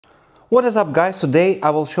What is up, guys? Today I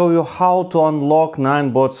will show you how to unlock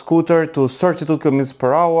Ninebot scooter to 32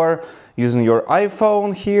 km/h using your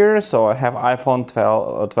iPhone here. So I have iPhone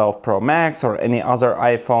 12 Pro Max or any other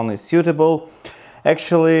iPhone is suitable.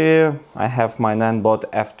 Actually, I have my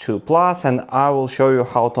Ninebot F2 Plus and I will show you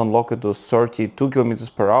how to unlock it to 32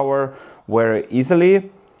 km/h very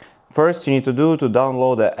easily. First you need to do to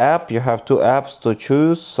download the app. You have two apps to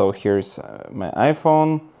choose. So here's my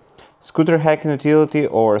iPhone, ScooterHacking utility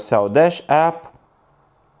or XiaoDash app.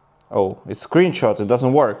 Oh, it's screenshot, it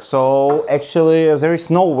doesn't work. So actually there is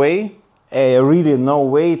no way, really no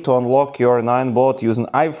way to unlock your Ninebot using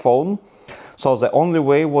iPhone. So the only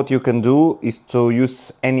way what you can do is to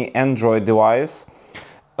use any Android device.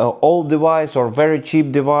 Old device or very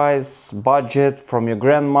cheap device, budget, from your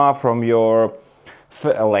grandma, from your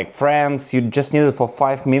friends. You just need it for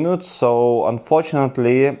 5 minutes. So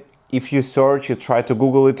unfortunately, if you search, you try to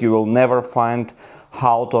Google it, you will never find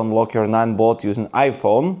how to unlock your Ninebot using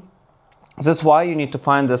iPhone. That's why you need to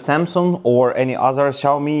find the Samsung or any other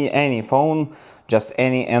Xiaomi, any phone, just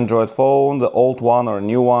any Android phone, the old one or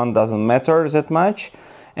new one, doesn't matter that much.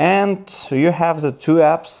 And you have the two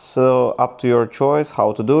apps, up to your choice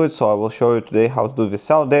how to do it. So I will show you today how to do it with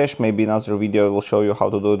XiaoDash. Maybe another video I will show you how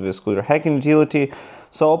to do it with ScooterHacking utility.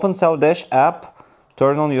 So open XiaoDash app,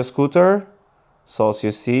 turn on your scooter. So as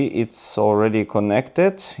you see, it's already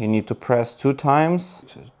connected. You need to press 2 times,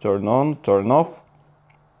 turn on, turn off.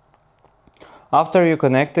 After you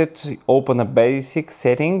connect it, open the basic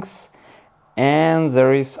settings and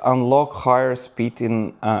there is unlock higher speed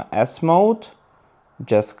in S mode.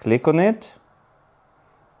 Just click on it.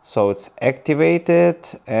 So it's activated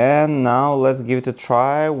and now let's give it a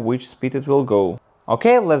try which speed it will go.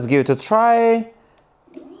 Okay, let's give it a try.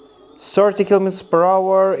 30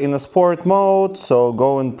 km/h in a sport mode, so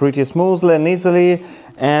going pretty smoothly and easily.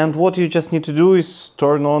 And what you just need to do is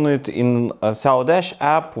turn on it in a XiaoDash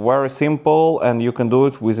app, very simple, and you can do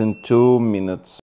it within 2 minutes.